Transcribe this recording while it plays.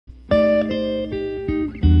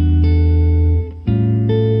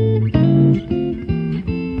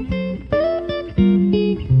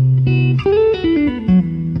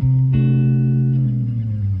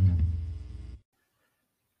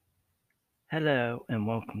Hello and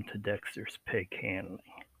welcome to Dexter's Pig Handling.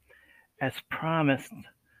 As promised,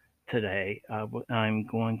 today I'm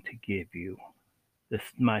going to give you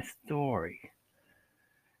my story,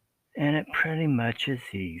 and it pretty much is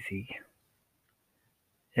easy.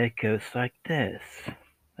 It goes like this.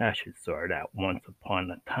 I should start out once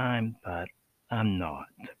upon a time, but I'm not.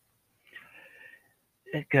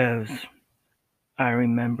 It goes, I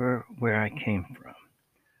remember where I came from.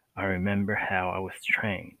 I remember how I was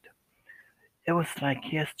trained. It was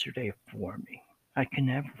like yesterday for me. I can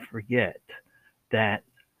never forget that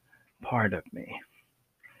part of me.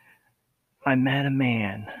 I met a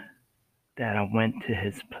man that I went to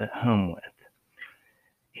his home with.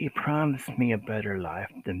 He promised me a better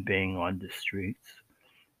life than being on the streets,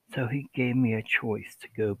 so he gave me a choice to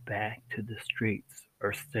go back to the streets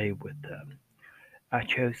or stay with them. I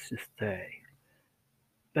chose to stay,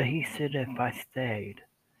 but he said if I stayed,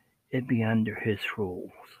 it'd be under his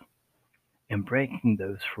rules, and breaking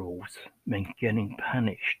those rules meant getting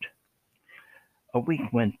punished. A week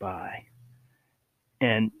went by,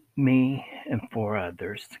 and me and four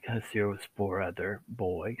others, because there was four other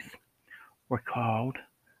boys, were called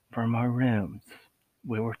from our rooms.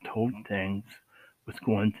 We were told things was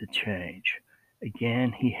going to change.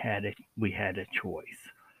 Again, we had a choice.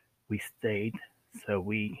 We stayed, so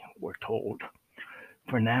we were told.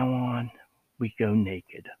 From now on, we go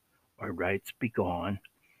naked. Our rights be gone,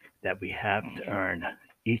 that we have to earn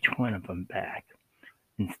each one of them back.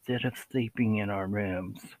 Instead of sleeping in our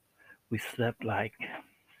rooms, we slept like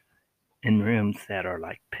in rooms that are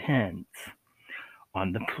like pens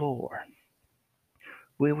on the floor.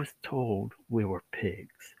 We was told we were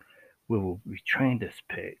pigs. We will be trained as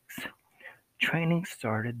pigs. Training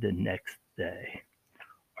started the next day.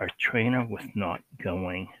 Our trainer was not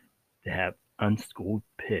going to have unschooled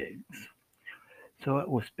pigs, so it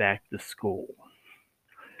was back to school.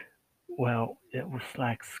 Well, it was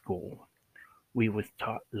like school. We was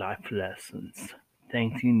taught life lessons,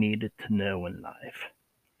 things you needed to know in life.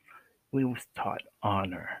 We was taught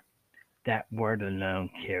honor. That word alone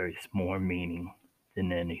carries more meaning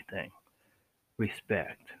than anything.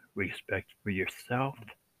 Respect. Respect for yourself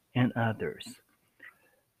and others.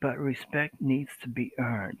 But respect needs to be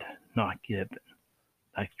earned, not given.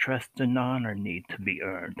 Like trust and honor need to be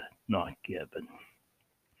earned, not given.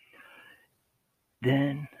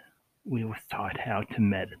 Then we was taught how to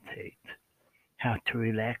meditate, how to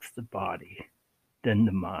relax the body, then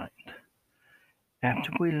the mind. After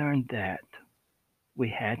we learned that, we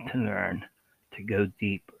had to learn to go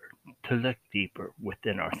deeper, to look deeper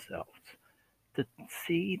within ourselves, to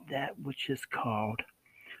see that which is called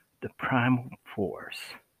the primal force.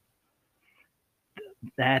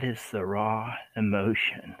 That is the raw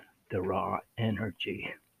emotion, the raw energy.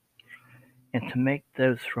 And to make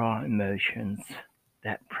those raw emotions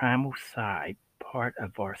that primal side part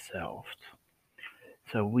of ourselves,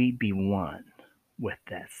 so we be one with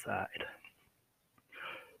that side.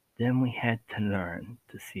 Then we had to learn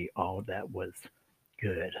to see all that was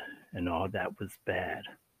good and all that was bad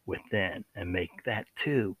within and make that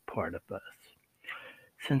too part of us.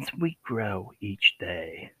 Since we grow each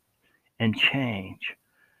day and change,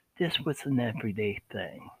 this was an everyday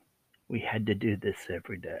thing. We had to do this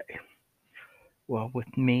every day. Well,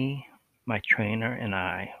 with me, my trainer, and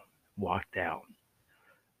I walked out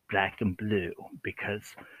black and blue because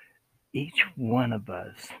each one of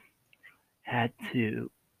us had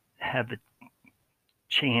to have a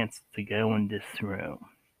chance to go in this room.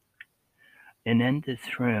 And in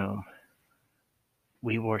this room,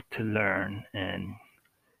 we were to learn and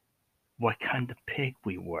what kind of pig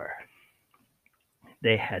we were.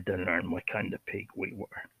 They had to learn what kind of pig we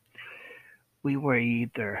were. We were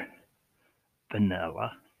either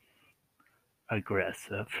vanilla,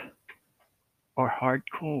 aggressive, or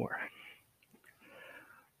hardcore.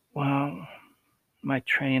 Well, my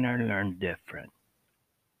trainer learned different.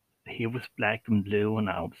 He was black and blue, and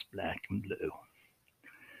I was black and blue.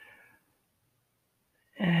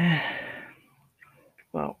 Eh,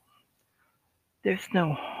 well, there's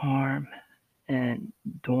no harm in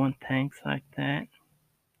doing things like that,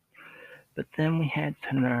 but then we had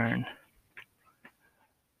to learn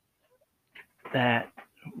that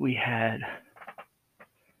we had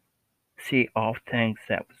see all things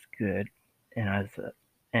that was good and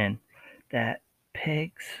and that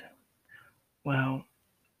pigs, well,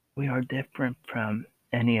 we are different from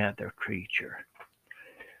any other creature.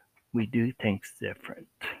 We do things different.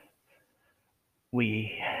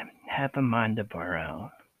 We have a mind of our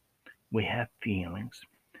own. We have feelings,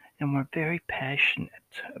 and we're very passionate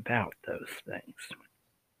about those things.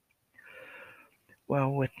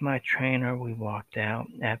 Well, with my trainer, we walked out.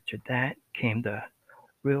 After that came the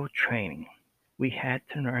real training. We had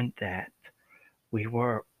to learn that we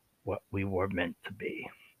were what we were meant to be.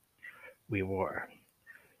 We were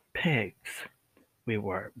pigs. We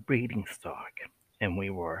were breeding stock, and we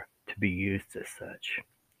were to be used as such.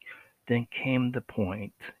 Then came the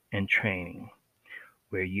point in training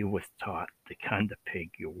where you was taught the kind of pig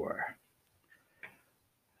you were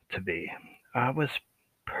to be. I was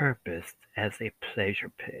purposed as a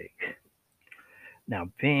pleasure pig. Now,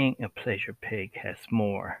 being a pleasure pig has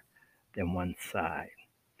more than one side.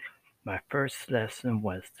 My first lesson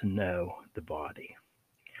was to know the body,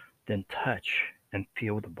 then touch and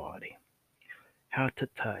feel the body, how to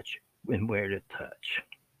touch and where to touch.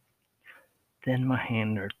 Then my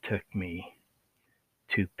handler took me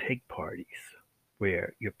to pig parties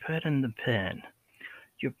where you're put in the pen,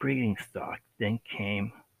 your breeding stock. Then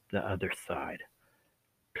came the other side,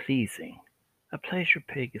 pleasing. A pleasure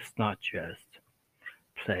pig is not just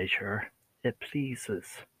pleasure, it pleases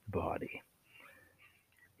the body.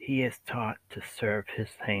 He is taught to serve his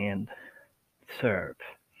handler,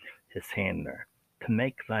 to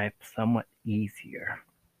make life somewhat easier.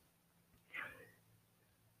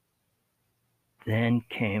 Then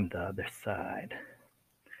came the other side,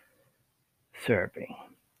 serving.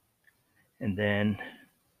 And then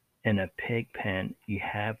in a pig pen, you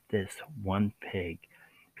have this one pig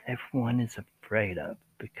everyone is afraid of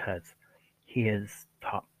because he is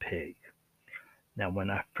top pig. Now, when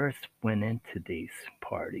I first went into these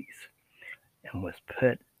parties and was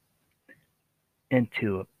put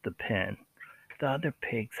into the pen, the other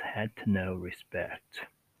pigs had to know respect.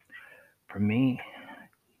 For me,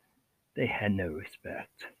 they had no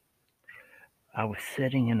respect. I was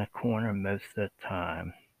sitting in a corner most of the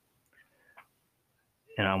time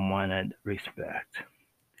and I wanted respect.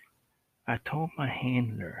 I told my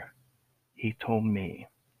handler, he told me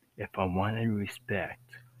if I wanted respect,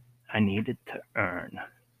 I needed to earn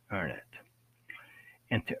it.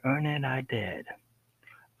 And to earn it, I did.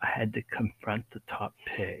 I had to confront the top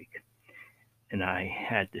pig, and I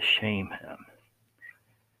had to shame him.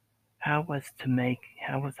 How was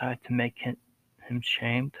I to make him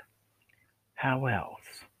shamed? How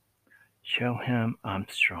else? Show him I'm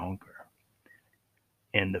stronger.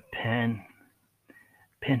 And the pin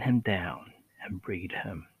him down and breed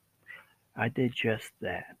him. I did just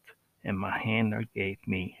that, and my handler gave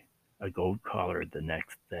me a gold collar the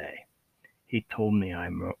next day. He told me I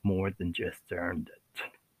more than just earned it.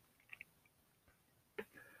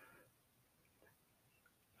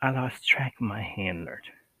 I lost track of my handler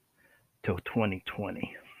till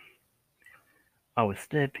 2020. I was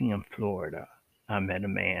living in Florida. I met a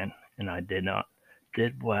man, and I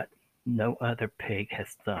did what no other pig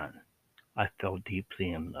has done. I fell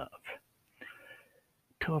deeply in love,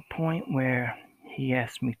 to a point where he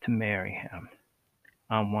asked me to marry him.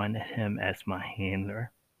 I wanted him as my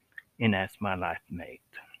handler and as my life mate.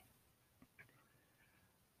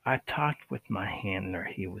 I talked with my handler.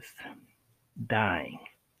 He was dying,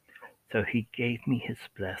 so he gave me his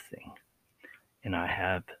blessing, and I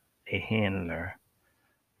have a handler,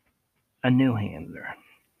 a new handler,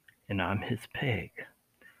 and I'm his pig.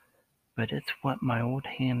 But it's what my old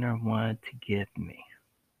handler wanted to give me.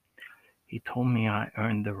 He told me I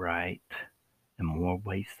earned the right, in more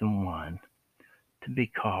ways than one, to be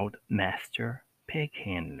called Master Pig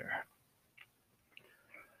Handler.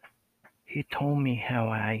 He told me how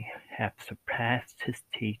I have surpassed his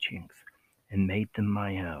teachings and made them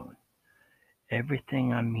my own.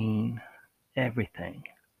 Everything, I mean everything,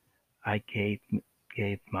 I gave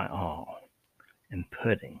my all and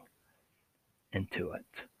putting into it.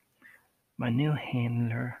 My new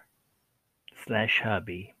handler slash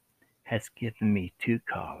hubby has given me two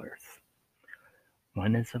collars.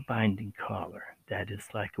 One is a binding collar that is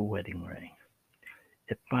like a wedding ring.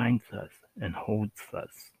 It binds us and holds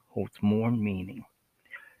more meaning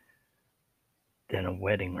than a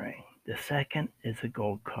wedding ring. The second is a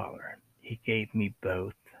gold collar. He gave me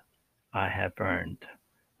both. I have earned.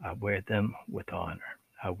 I wear them with honor.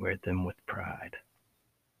 I wear them with pride.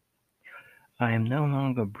 I am no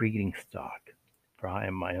longer breeding stock, for I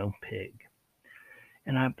am my own pig.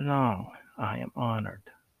 And I belong. I am honored.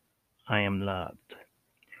 I am loved.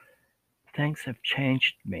 Things have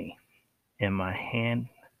changed me, and my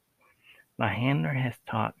handler has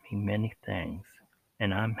taught me many things,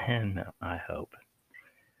 and I'm him, I hope.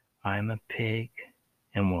 I am a pig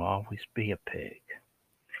and will always be a pig.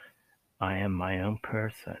 I am my own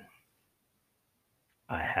person.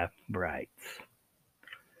 I have rights.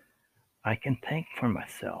 I can think for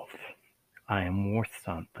myself. I am worth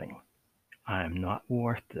something. I am not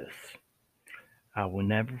worthless. I will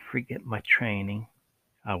never forget my training.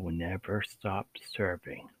 I will never stop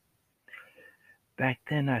serving. Back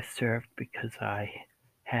then I served because I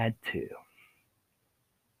had to.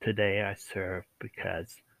 Today I serve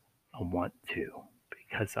because I want to,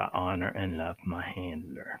 because I honor and love my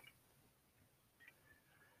handler.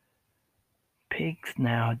 Pigs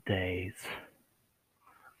nowadays,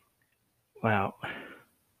 well,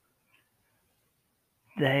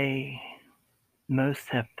 they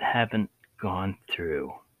haven't gone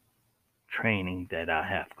through training that I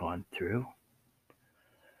have gone through.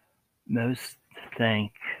 Most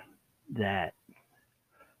think that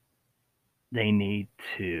they need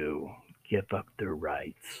to give up their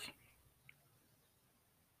rights.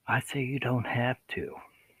 I say you don't have to.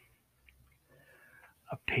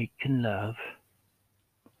 A pig can love,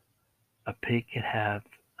 a pig can have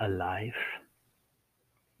a life,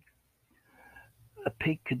 a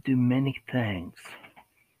pig could do many things.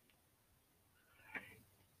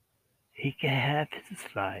 He can have his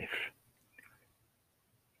life.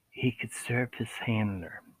 He could serve his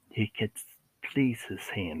handler. He could please his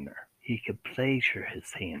handler. He could pleasure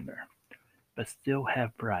his handler, but still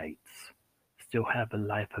have rights, still have a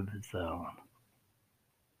life of his own.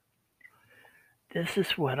 This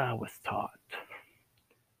is what I was taught.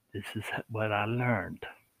 This is what I learned.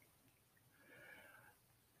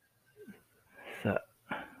 So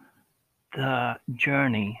the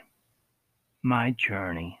journey, my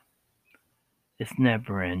journey, is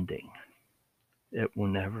never ending. It will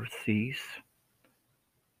never cease.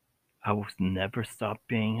 I will never stop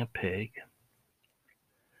being a pig.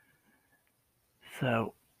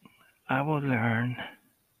 So I will learn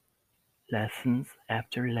lessons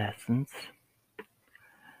after lessons,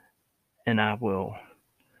 and I will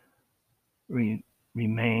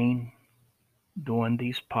remain doing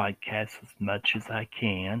these podcasts as much as I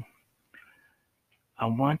can. I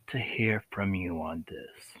want to hear from you on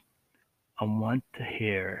this. I want to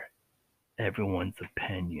hear everyone's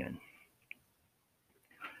opinion.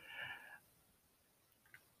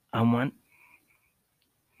 I want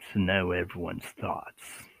to know everyone's thoughts.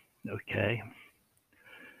 Okay?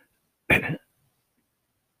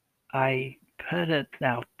 I put it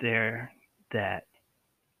out there that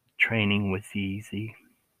training was easy.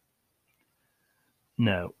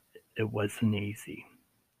 No, it wasn't easy.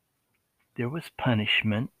 There was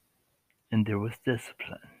punishment and there was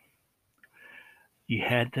discipline. You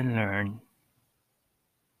had to learn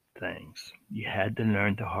things. You had to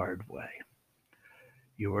learn the hard way.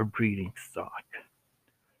 You were breeding stock.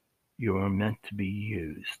 You were meant to be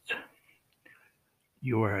used.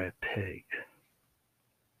 You were a pig.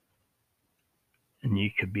 And you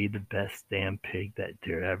could be the best damn pig that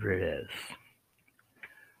there ever is.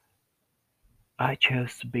 I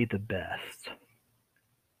chose to be the best.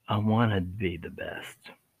 I wanted to be the best.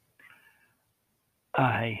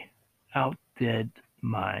 I outdid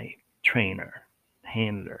my trainer,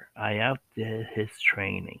 handler. I outdid his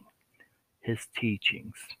training, his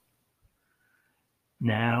teachings.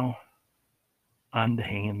 Now I'm the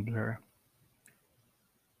handler.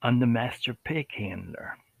 I'm the master pig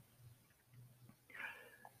handler.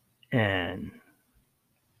 And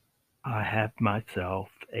I have myself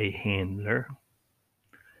a handler.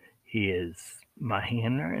 He is my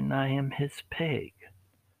handler and I am his pig.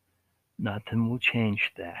 Nothing will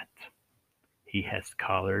change that. He has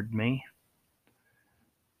collared me.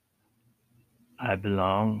 I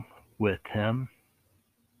belong with him.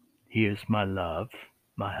 He is my love,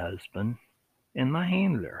 my husband, and my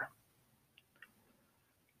handler.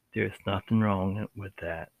 There's nothing wrong with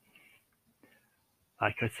that.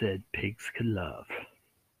 Like I said, pigs can love.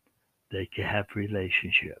 They can have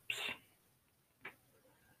relationships.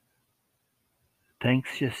 Things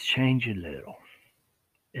just change a little.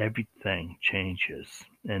 Everything changes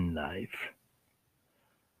in life.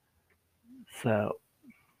 So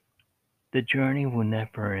the journey will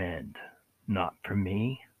never end. Not for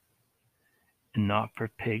me, and not for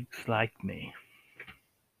pigs like me.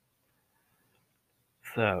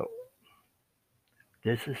 So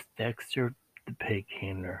this is Dexter the pig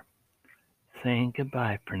handler saying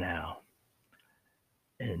goodbye for now.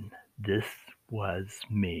 And this was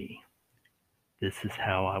me. This is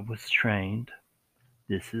how I was trained.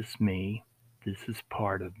 This is me. This is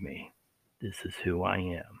part of me. This is who I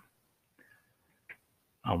am.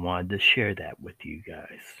 I wanted to share that with you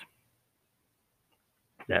guys.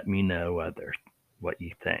 Let me know what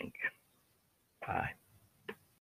you think. Bye.